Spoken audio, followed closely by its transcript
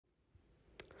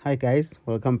Hi guys,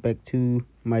 welcome back to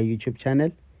my YouTube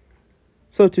channel.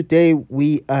 So today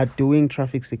we are doing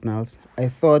traffic signals. I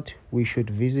thought we should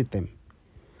visit them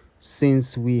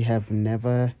since we have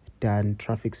never done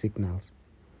traffic signals.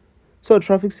 So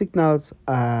traffic signals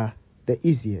are the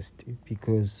easiest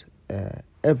because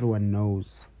everyone knows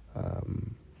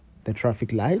the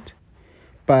traffic light,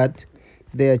 but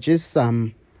there are just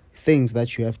some things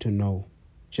that you have to know,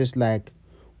 just like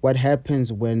what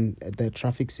happens when the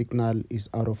traffic signal is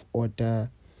out of order.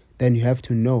 Then you have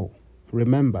to know.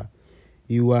 Remember,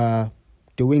 you are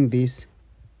doing this,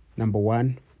 number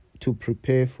one, to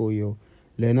prepare for your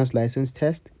learner's license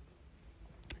test.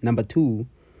 Number two,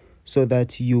 so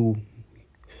that you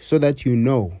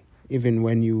know, even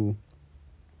when you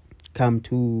come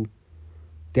to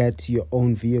get your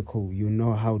own vehicle, you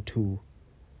know how to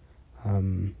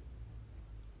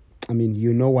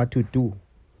you know what to do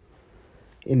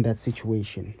in that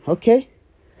situation. Okay.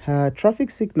 Traffic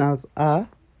signals are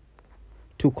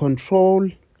to control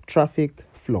traffic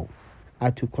flow.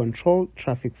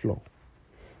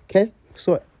 Okay.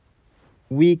 So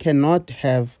we cannot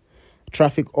have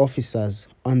traffic officers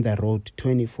on the road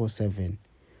 24/7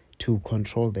 to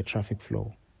control the traffic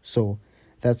flow. So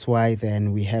that's why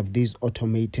then we have these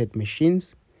automated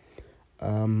machines,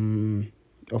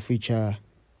 of which are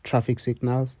traffic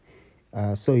signals.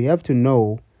 So you have to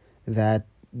know that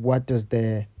what does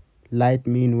the light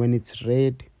mean when it's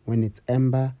red, when it's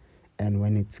amber, and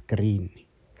when it's green.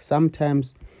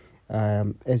 Sometimes,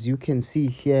 as you can see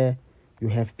here, you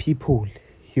have people.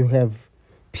 You have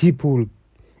people,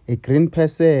 a green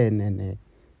person and a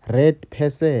red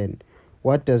person.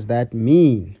 What does that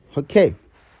mean? Okay,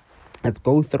 let's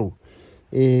go through.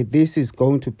 This is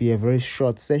going to be a very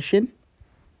short session.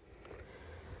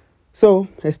 So,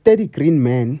 a steady green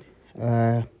man,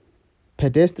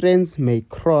 pedestrians may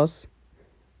cross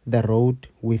the road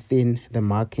within the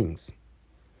markings.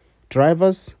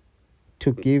 Drivers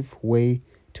to give way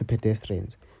to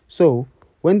pedestrians. So,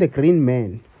 when the green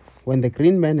man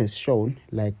is shown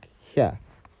like here,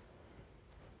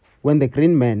 when the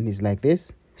green man is like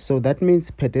this, so that means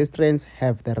pedestrians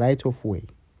have the right of way,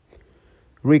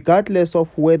 regardless of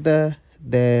whether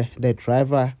the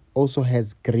driver also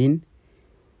has green.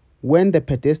 When the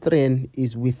pedestrian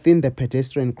is within the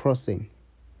pedestrian crossing,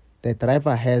 the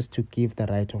driver has to give the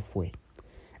right of way.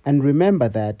 And remember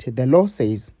that the law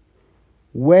says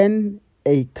when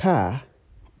a car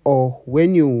or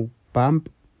when you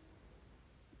bump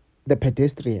the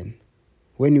pedestrian,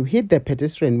 when you hit the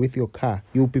pedestrian with your car,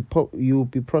 you'll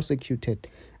be prosecuted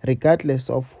regardless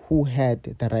of who had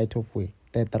the right of way.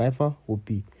 The driver will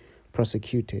be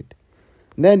prosecuted.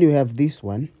 Then you have this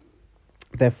one,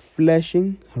 the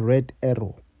flashing red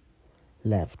arrow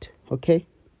left. Okay.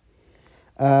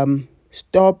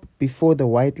 Stop before the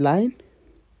white line.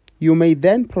 You may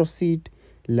then proceed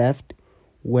left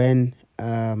when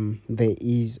there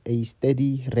is a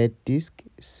steady red disc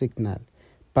signal,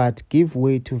 but give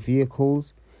way to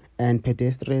vehicles and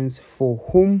pedestrians for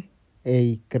whom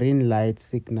a green light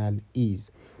signal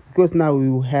is. Because now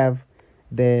you have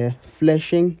the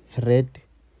flashing red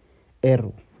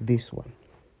arrow, this one.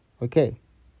 Okay.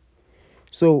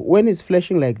 So when it's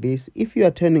flashing like this, if you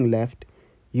are turning left,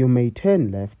 you may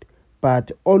turn left, but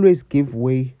always give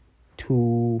way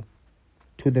to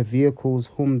the vehicles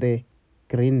whom the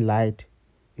green light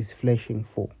is flashing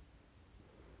for.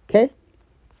 Okay?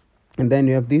 And then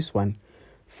you have this one,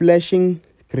 flashing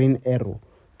green arrow.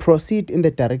 Proceed in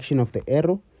the direction of the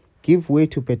arrow. Give way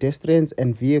to pedestrians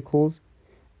and vehicles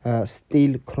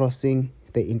still crossing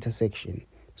the intersection.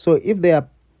 So if there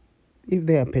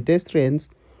are pedestrians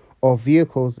or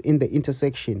vehicles in the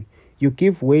intersection, you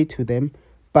give way to them,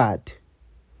 but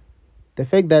the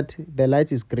fact that the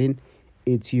light is green,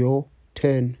 it's your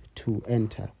turn to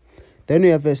enter. Then we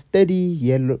have a steady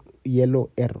yellow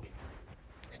arrow.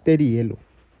 Steady yellow.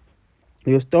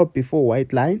 You stop before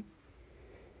white line.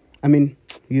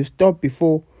 You stop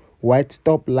before white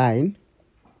stop line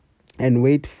and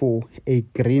wait for a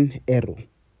green arrow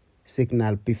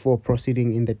signal before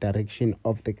proceeding in the direction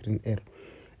of the green arrow.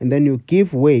 And then you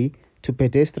give way to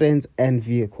pedestrians and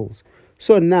vehicles.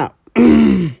 So now,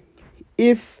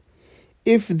 if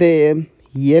the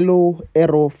yellow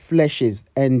arrow flashes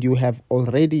and you have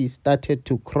already started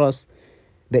to cross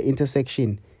the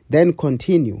intersection, then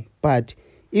continue. But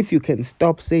if you can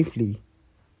stop safely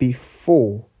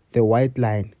before the white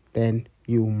line, then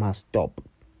you must stop.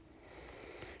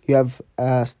 You have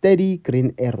a steady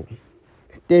green arrow.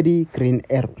 Steady green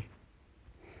arrow.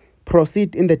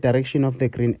 Proceed in the direction of the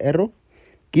green arrow.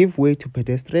 Give way to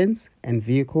pedestrians and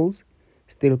vehicles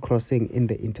still crossing in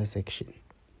the intersection.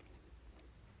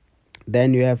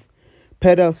 Then you have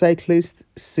Pedal cyclist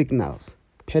signals.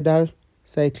 Pedal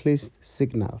cyclist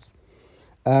signals.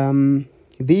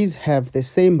 These have the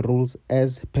same rules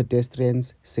as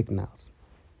pedestrians signals.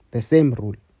 The same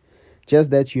rule, just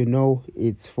that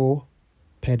it's for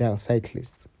pedal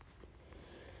cyclists.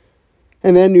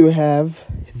 And then you have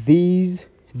these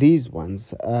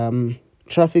ones.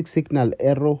 Traffic signal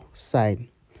arrow sign.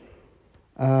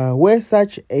 Where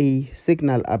such a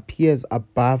signal appears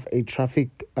above a traffic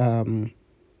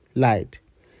light,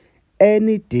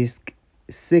 any disc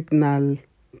signal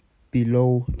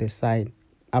below the sign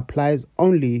applies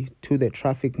only to the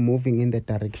traffic moving in the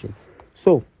direction.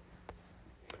 So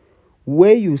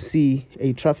where you see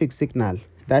a traffic signal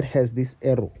that has this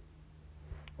arrow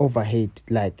overhead,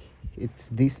 like it's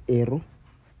this arrow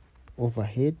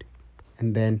overhead,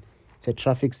 and then it's a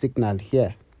traffic signal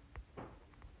here.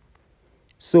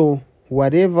 So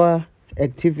whatever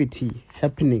activity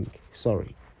happening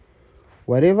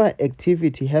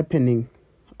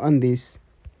on this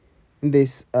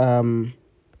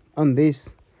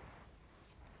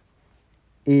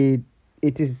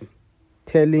it is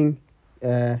telling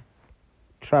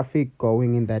traffic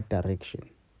going in that direction.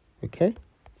 Okay,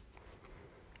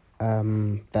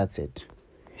 that's it.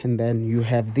 And then you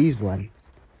have these ones,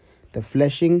 the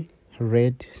flashing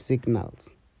red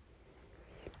signals.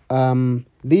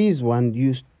 These one,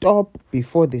 you stop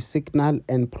before the signal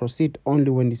and proceed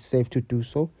only when it's safe to do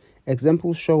so.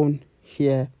 Examples shown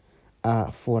here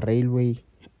are for railway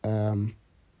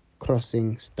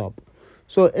crossing stop.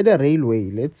 So at a railway,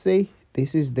 let's say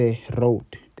this is the road,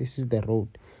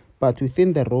 but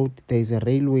within the road there is a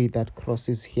railway that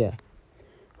crosses here,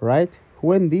 right?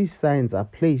 When these signs are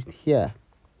placed here,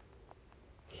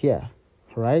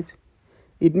 right,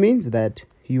 it means that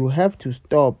you have to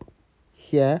stop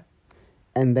here,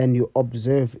 and then you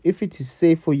observe. If it is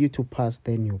safe for you to pass,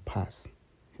 then you pass.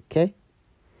 Okay,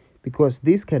 because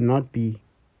this cannot be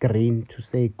green to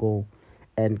say go,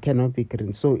 and cannot be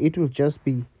green, so it will just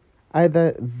be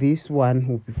either this one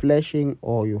will be flashing,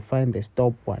 or you find the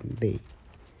stop one there.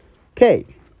 Okay,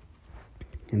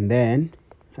 and then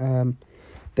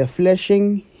the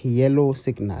flashing yellow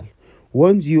signal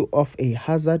warns you of a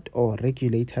hazard or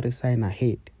regulatory sign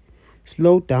ahead.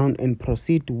 Slow down and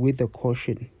proceed with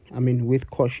caution.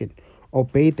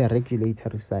 Obey the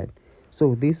regulatory sign.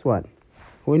 So this one,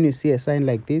 when you see a sign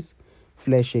like this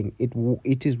flashing,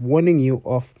 it is warning you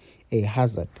of a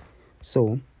hazard.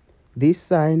 So this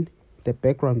sign, the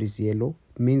background is yellow,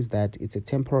 means that it's a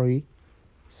temporary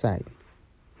sign,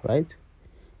 right?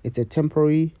 It's a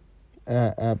temporary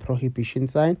prohibition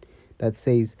sign that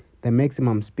says the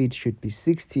maximum speed should be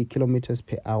 60 kilometers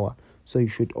per hour, so you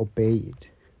should obey it.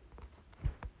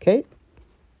 Okay,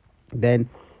 then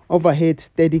overhead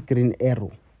steady green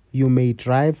arrow. You may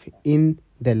drive in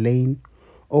the lane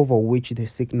over which the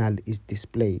signal is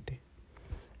displayed.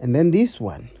 And then this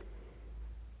one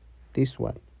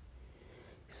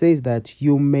says that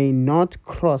you may not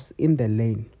cross in the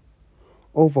lane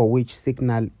over which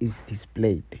signal is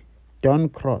displayed. Don't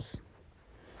cross.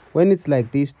 When it's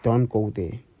like this, don't go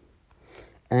there.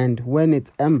 And when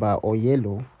it's amber or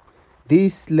yellow, the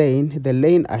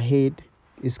lane ahead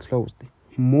is closed.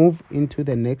 Move into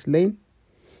the next lane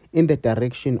in the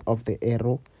direction of the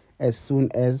arrow as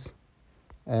soon as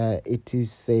it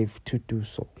is safe to do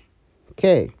so.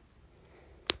 Okay,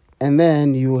 and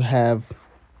then you have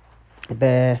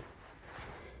the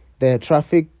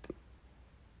traffic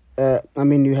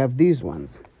you have these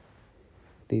ones.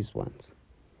 These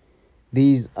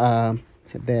are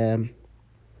the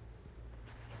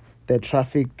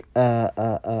traffic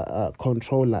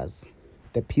controllers,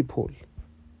 the people,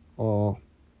 or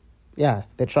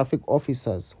the traffic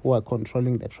officers who are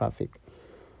controlling the traffic.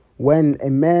 When a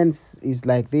man is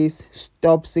like this,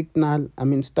 stop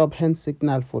hand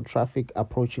signal for traffic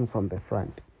approaching from the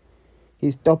front.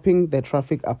 He's stopping the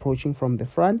traffic approaching from the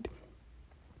front,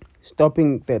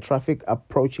 stopping the traffic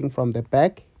approaching from the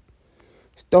back,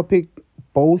 stopping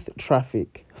both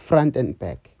traffic, front and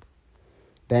back.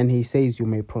 Then he says you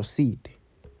may proceed,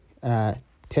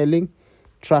 telling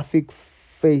traffic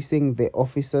facing the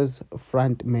officer's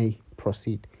front may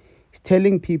proceed. He's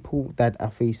telling people that are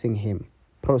facing him,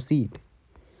 proceed.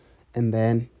 And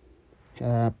then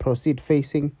proceed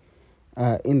facing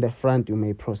in the front, you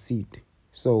may proceed.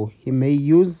 So he may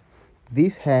use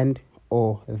this hand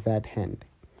or that hand.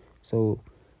 So,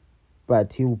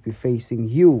 but he will be facing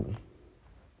you.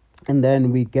 And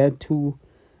then we get to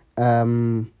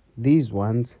these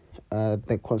ones,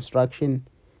 the construction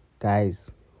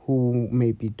guys who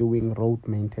may be doing road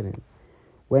maintenance.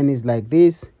 When it's like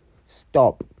this,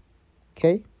 stop.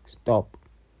 Okay, stop.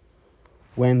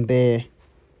 When the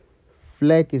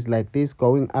flag is like this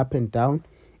going up and down,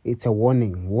 it's a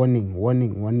warning, warning,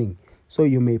 warning, warning. So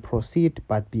you may proceed,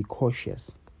 but be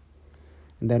cautious.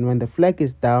 And then when the flag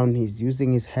is down, he's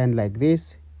using his hand like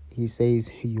this. He says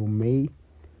you may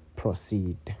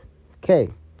proceed. Okay,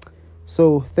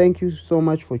 so thank you so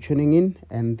much for tuning in,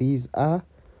 and these are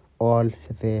all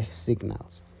the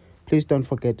signals. Please don't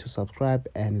forget to subscribe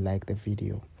and like the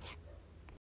video.